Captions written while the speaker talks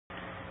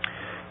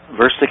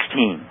verse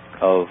 16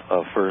 of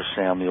 1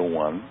 Samuel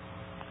 1.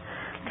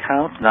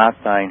 Count not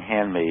thine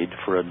handmaid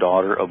for a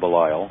daughter of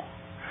Belial,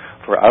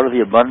 for out of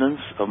the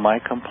abundance of my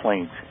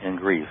complaint and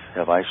grief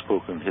have I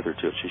spoken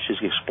hitherto. She's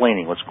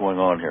explaining what's going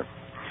on here.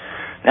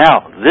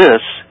 Now,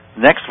 this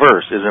next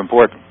verse is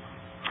important.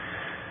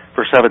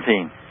 Verse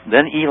 17.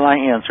 Then Eli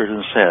answered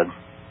and said,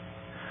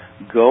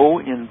 Go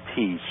in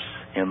peace,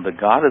 and the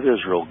God of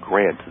Israel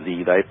grant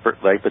thee thy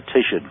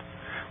petition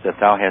that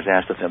thou hast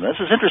asked of him. This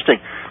is interesting.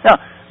 Now,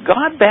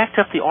 God backed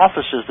up the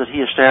offices that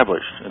he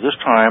established. At this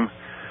time,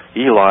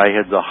 Eli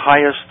had the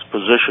highest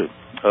position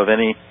of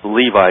any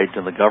Levite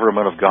in the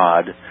government of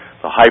God,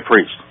 the high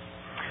priest.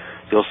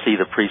 You'll see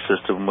the priest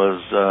system was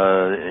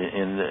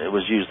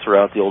used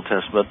throughout the Old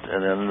Testament,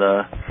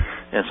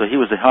 and so he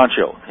was the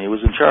honcho. He was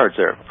in charge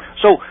there.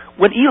 So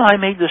when Eli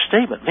made this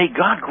statement, may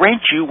God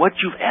grant you what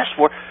you've asked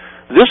for,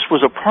 this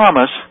was a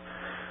promise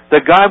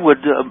that God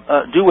would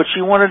do what she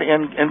wanted,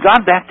 and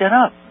God backed that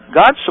up.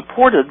 God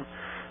supported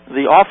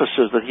the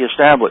offices that he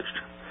established.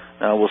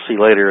 Now, we'll see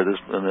later in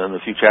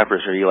a few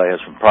chapters here, Eli has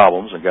some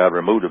problems, and God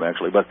removed him,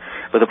 actually. But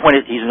the point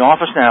is, he's in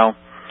office now,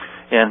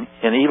 and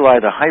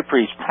Eli, the high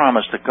priest,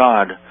 promised that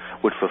God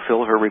would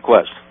fulfill her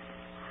request.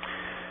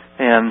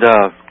 And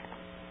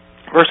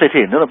verse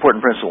 18, another important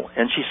principle.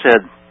 And she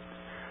said,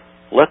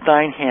 Let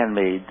thine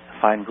handmaid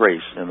find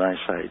grace in thy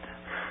sight.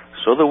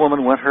 So the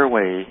woman went her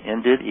way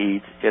and did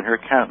eat, and her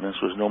countenance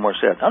was no more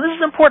sad. Now, this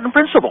is an important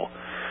principle.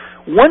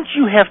 Once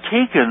you have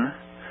taken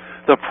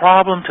the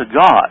problem to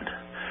God,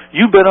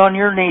 you've been on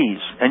your knees,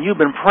 and you've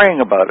been praying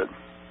about it,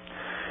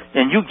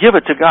 and you give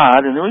it to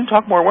God, and we can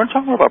talk more. We're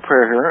talking more about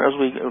prayer here as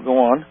we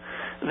go on.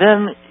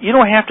 Then you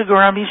don't have to go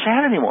around being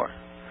sad anymore.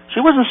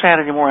 She wasn't sad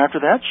anymore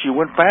after that. She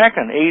went back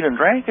and ate and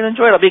drank and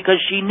enjoyed it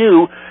because she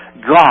knew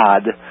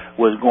God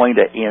was going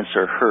to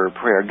answer her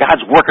prayer.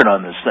 God's working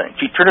on this thing.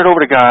 She turned it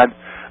over to God.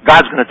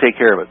 God's going to take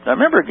care of it. Now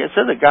remember, it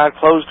said that God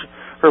closed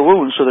her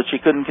wounds so that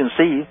she couldn't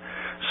conceive.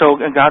 So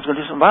and God's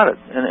going to do something about it.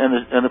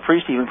 And the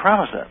priest even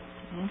promised that.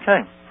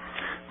 Okay.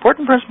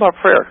 Important principle about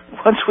prayer.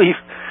 Once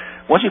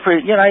you pray,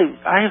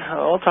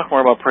 I'll talk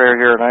more about prayer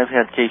here, and I've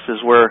had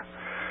cases where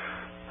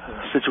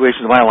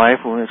situations in my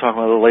life, we're going to talk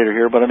about it a little later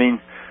here, but I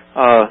mean,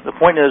 the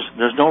point is,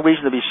 there's no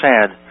reason to be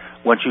sad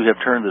once you have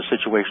turned the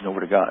situation over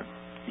to God.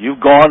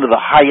 You've gone to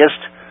the highest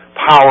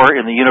power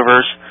in the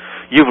universe.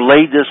 You've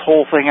laid this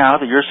whole thing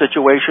out, your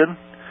situation,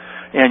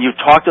 and you've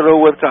talked it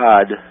over with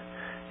God.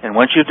 And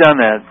once you've done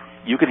that,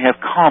 you can have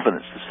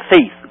confidence,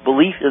 faith,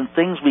 belief in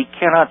things we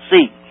cannot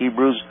see.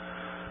 Hebrews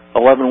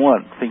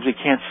 11:1, things we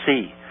can't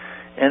see.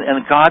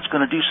 And God's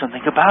going to do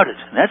something about it.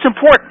 And that's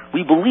important.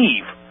 We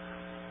believe.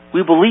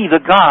 We believe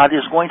that God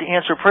is going to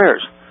answer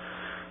prayers.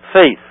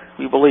 Faith.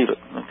 We believe it.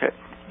 Okay.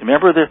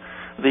 Remember the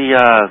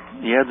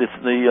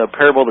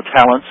parable of the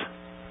talents,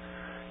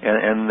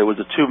 and there was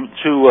the two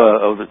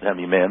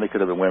men. They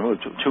could have been women.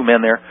 Two men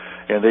there,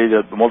 and they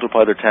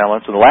multiplied their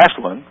talents. And the last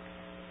one,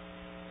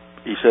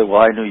 he said,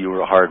 "Well, I knew you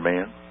were a hard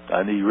man.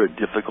 I knew you were a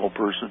difficult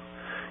person."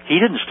 He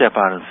didn't step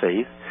out in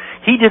faith.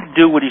 He didn't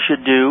do what he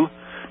should do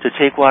to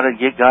take what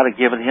God had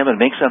given him and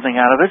make something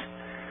out of it.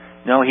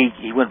 No,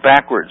 he went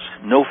backwards.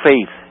 No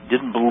faith.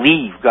 Didn't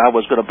believe God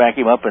was going to back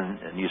him up.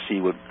 And you see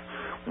what.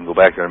 We can go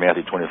back there in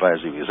Matthew 25 and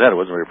see what he said. It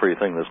wasn't a very pretty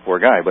thing, this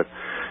poor guy. But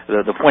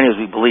the point is,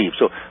 we believe.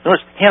 So, notice,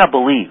 Hannah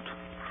believed.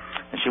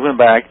 And she went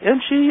back, and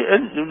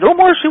no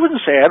more, she wasn't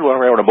sad, well,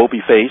 around a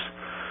mopey face.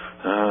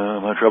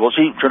 My trouble.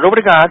 She turned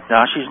over to God.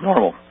 Now she's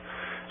normal.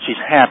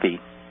 She's happy.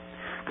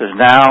 Because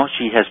now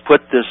she has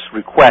put this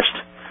request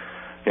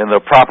in the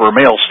proper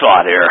mail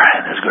slot here.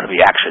 And there's going to be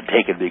action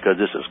taken because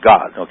this is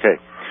God. Okay.